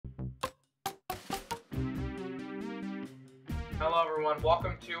Hello everyone,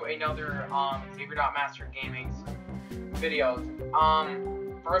 welcome to another Master Gaming's videos.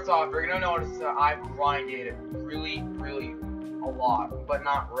 First off, you're gonna notice that I've grinded really a lot, but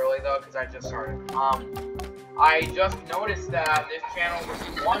not really though, because I just started. I just noticed that this channel was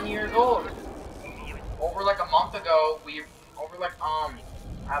 1 year old. Over like a month ago,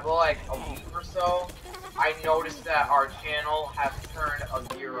 about like a week or so, I noticed that our channel has turned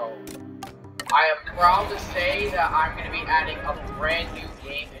a year old. I am proud to say that I'm going to be adding a brand new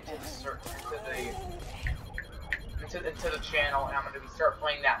game into the channel, and I'm going to start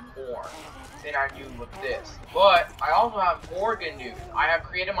playing that more than I do with this. But I also have more good news. I have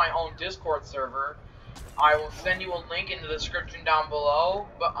created my own Discord server. I will send you a link in the description down below.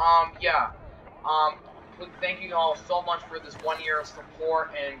 But yeah, thank you all so much for this 1 year of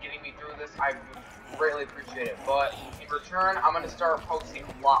support and getting me through this. I greatly appreciate it. But in return, I'm going to start posting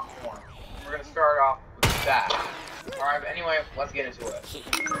a lot more. We're gonna start off with that. Alright, but anyway, let's get into it.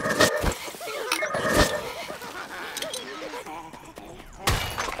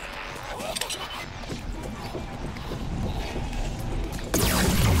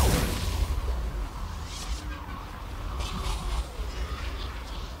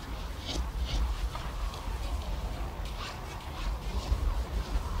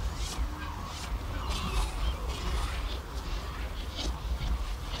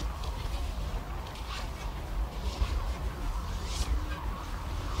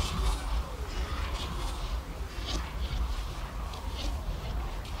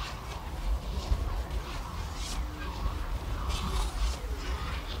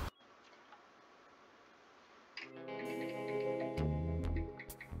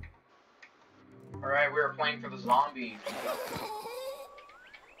 Alright, we are playing for the zombies.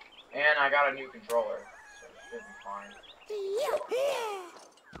 And I got a new controller, so it should be fine.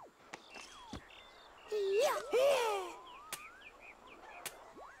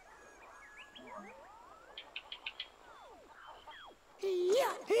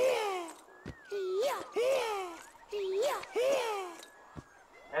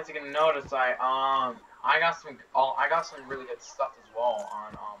 As you can notice, I got some really good stuff as well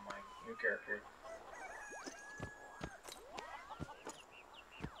on my new character.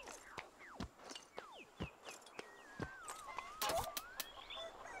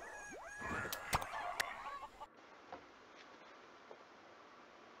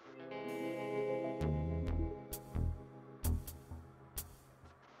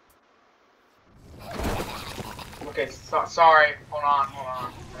 Okay, sorry. Hold on.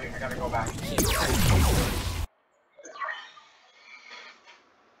 I gotta go back.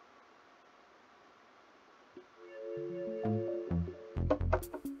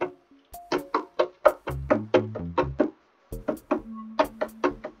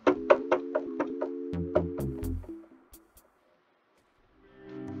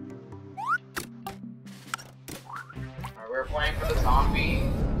 Alright, we're playing for the zombie.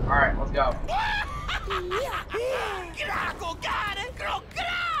 Alright, let's go.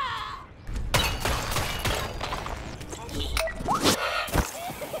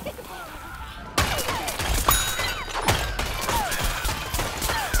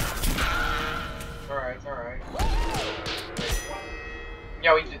 It's alright.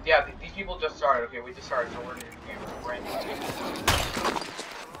 Yeah, these people just started. Okay, we just started, so we're gonna do brand new.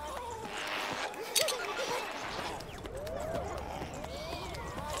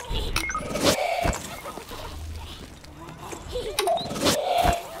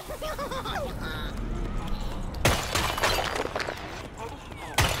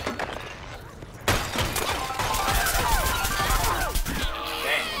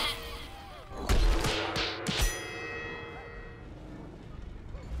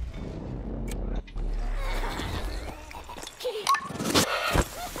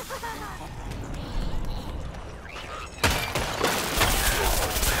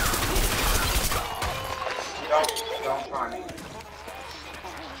 Don't try me.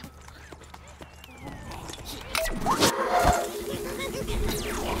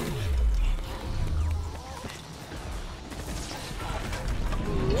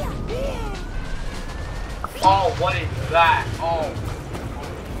 Oh, what is that? Oh.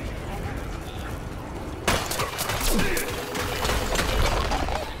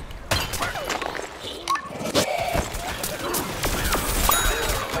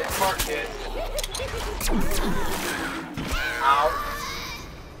 Play smart, kid. Ow.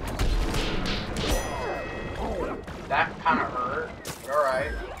 That kind of hurt.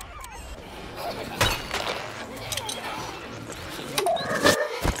 Alright.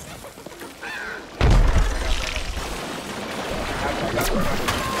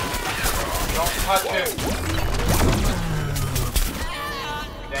 Don't touch it.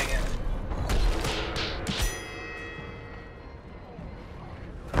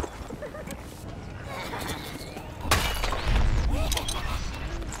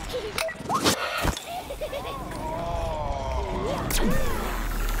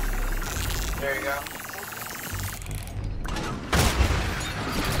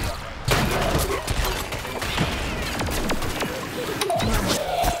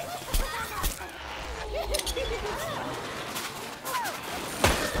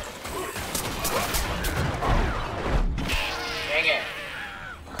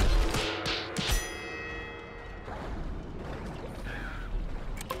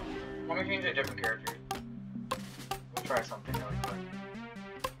 Let me change to a different character. Let's try something really quick.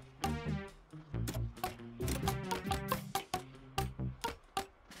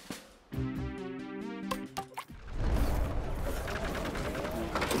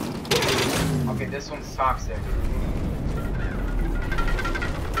 Okay, this one's toxic.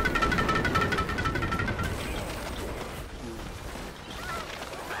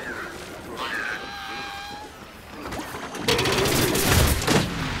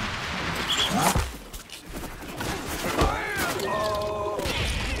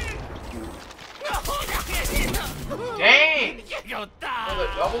 Dang! For the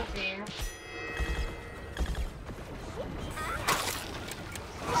double team.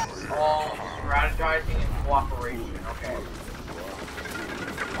 All strategizing and cooperation. Okay.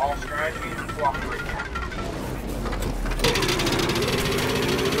 All strategy and cooperation.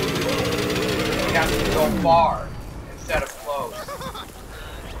 We have to go far instead of close.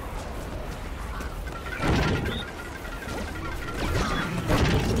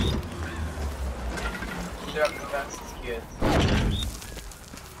 Shut up, defense these kids.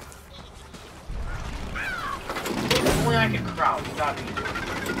 If only I could crouch, that'd be good.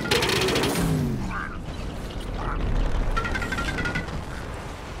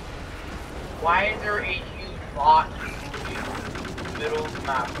 Why is there a huge bot in the middle of the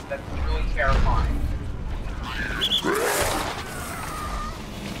map? That's really terrifying.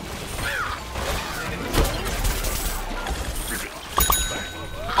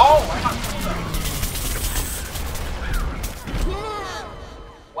 Oh, I got killed him.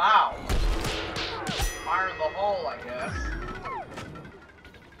 Wow. Fire in the hole, I guess.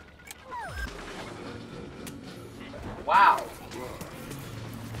 Wow.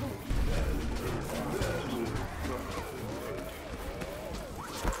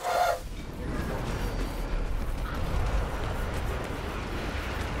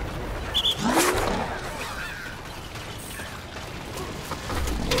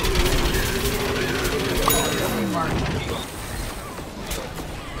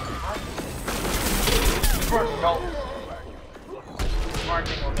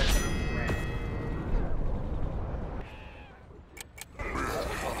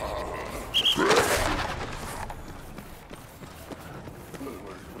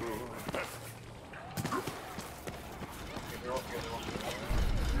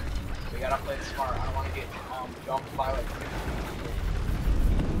 We gotta play it smart. I don't want to get jumped by like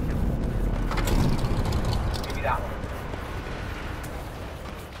maybe that one.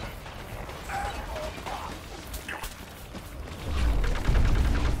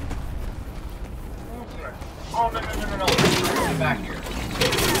 Oh no. Get back here.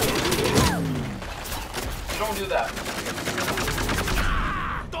 Don't do that.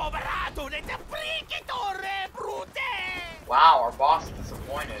 Wow, our boss is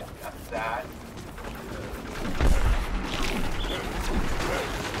disappointed. That's sad.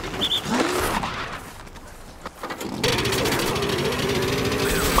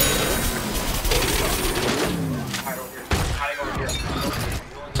 Hide over here. Hiding over here.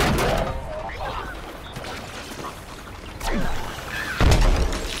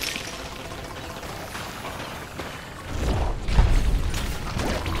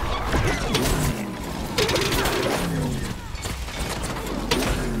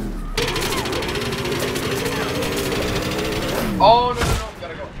 Oh, no, we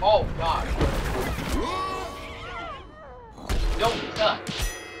gotta go. Oh, God. Don't touch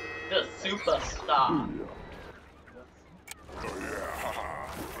the superstar.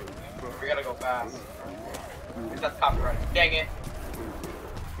 We gotta go fast. That's copyright. Dang it.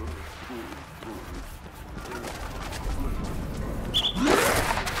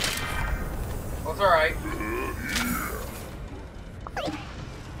 Well, it's alright.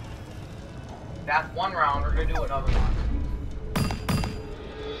 That's one round. We're gonna do another one.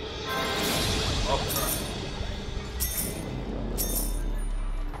 Oh,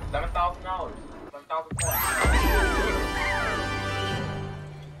 $7,000. 7,000 points.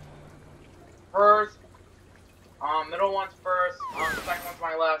 First, middle one's first, second one's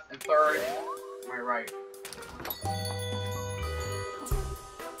my left, and third, my right.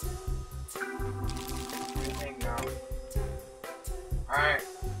 Alright,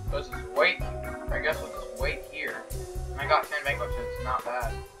 let's just wait. I guess we'll just wait here. I got 10 bank options, not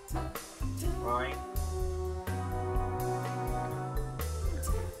bad. Right.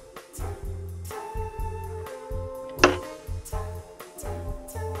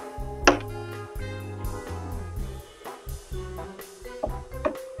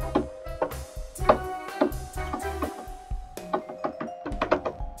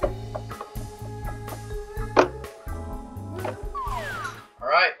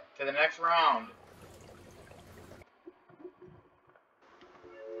 to the next round.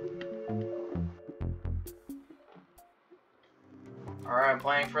 Alright, I'm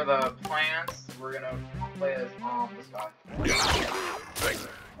playing for the plants. We're gonna play as this guy.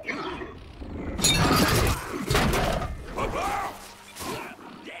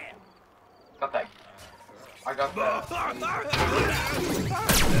 Got that. I got that.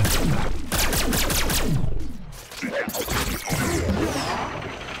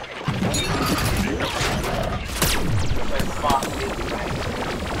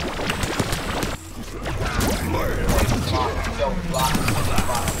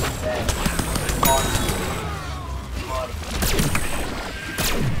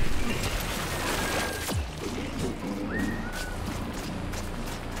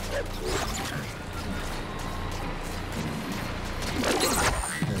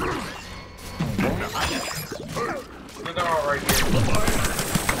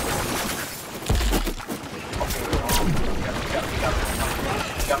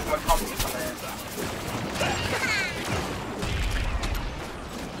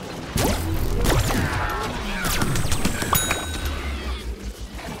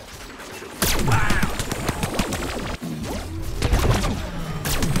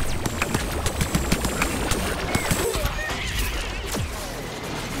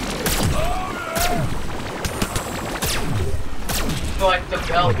 I feel like the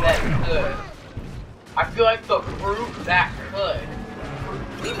belt that could. I feel like the fruit that could.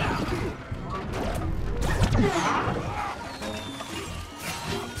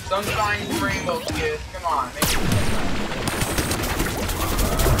 Sunshine rainbow kids, come on, make it.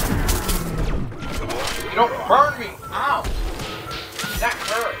 You don't burn me! Ow! That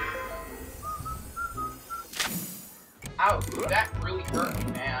hurt. Ow, that really hurt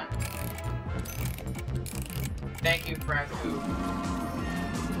me, man. Thank you, Francu.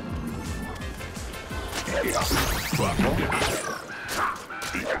 There we go.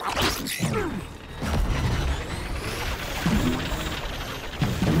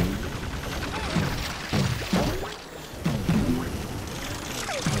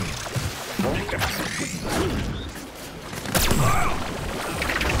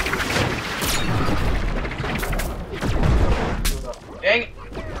 Dang it!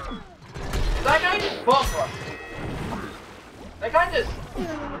 That guy just bum rushed me. That guy just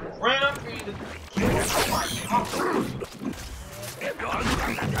ran up to you to kill me. Oh my god.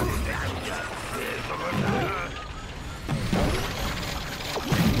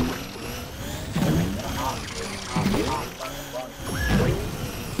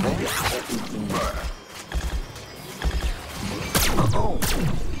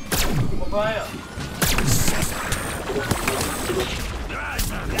 Bye.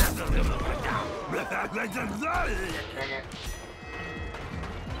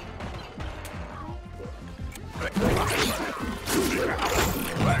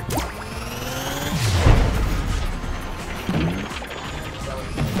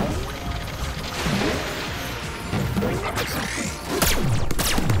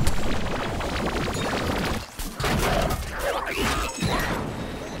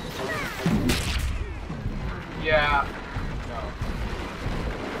 Yeah. No.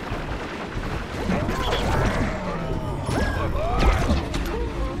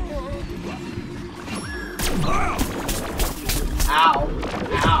 Ow.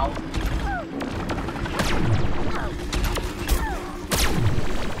 Ow.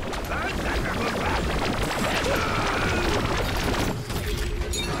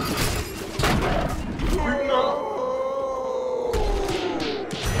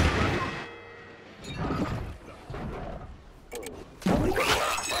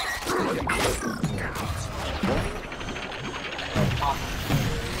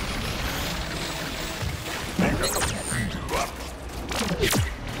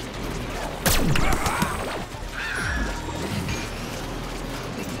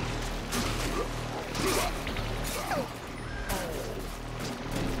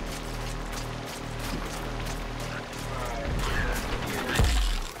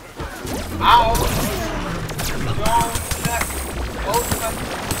 Ow!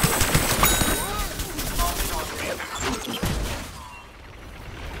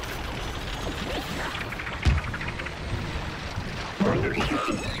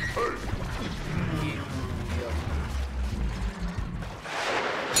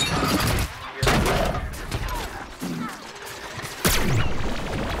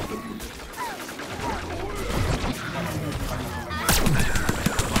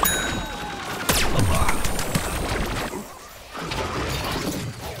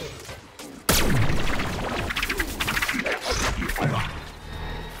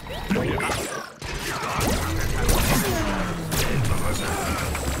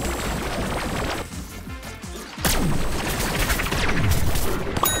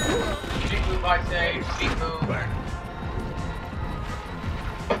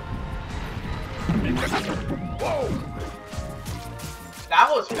 That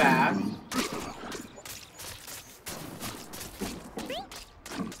was fast.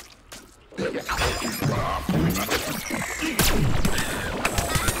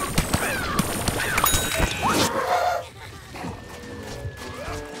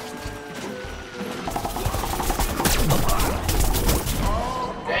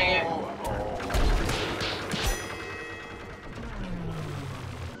 Dang it.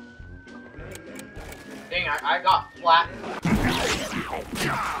 Dang, I got flattened.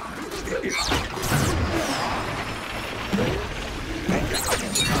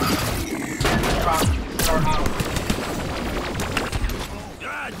 Start out.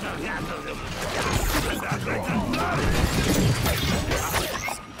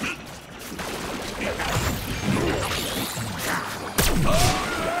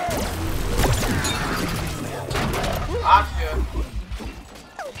 Gotcha.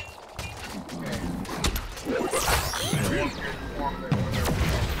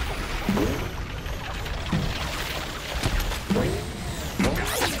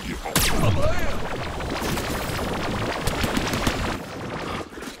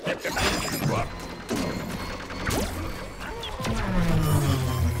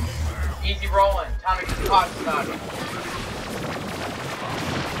 Easy rolling. Time to get the pot started.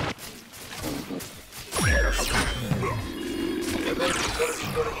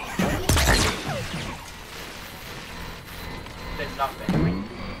 Did nothing.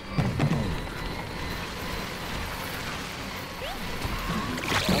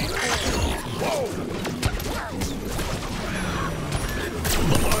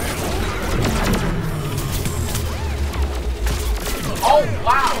 Oh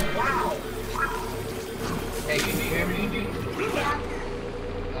wow, wow. Hey, you hear me?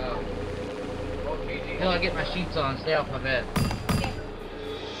 Okay, Till I get my sheets on, stay off my bed.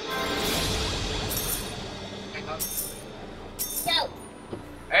 No.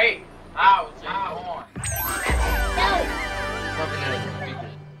 Hey, ow, it's on.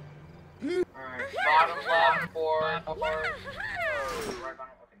 Alright, bottom left, four. Right on it.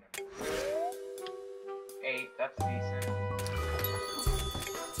 Okay, 8, that's decent.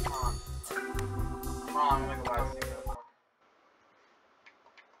 Come on, let me go buy the thing.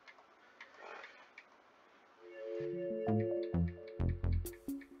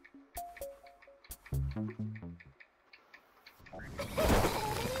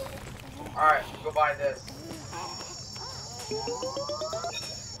 Alright, go buy this.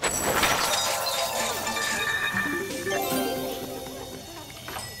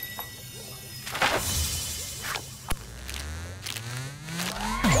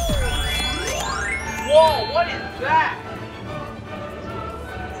 Whoa, what is that?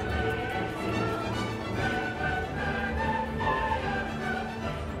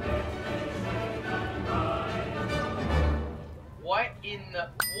 What in the...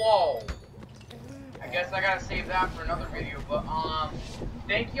 Whoa. I guess I gotta save that for another video, but,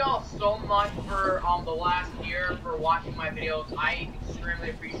 thank y'all so much for, the last year for watching my videos. I extremely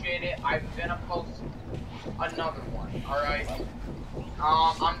appreciate it. I'm gonna post another one, alright?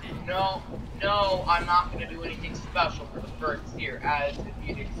 I'm not gonna do anything special for the first year, as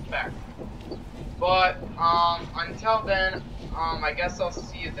you'd expect. But, until then, I guess I'll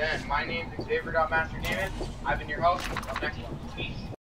see you then. My name is Xavier.MasterGaming. I've been your host. Until next one. Peace.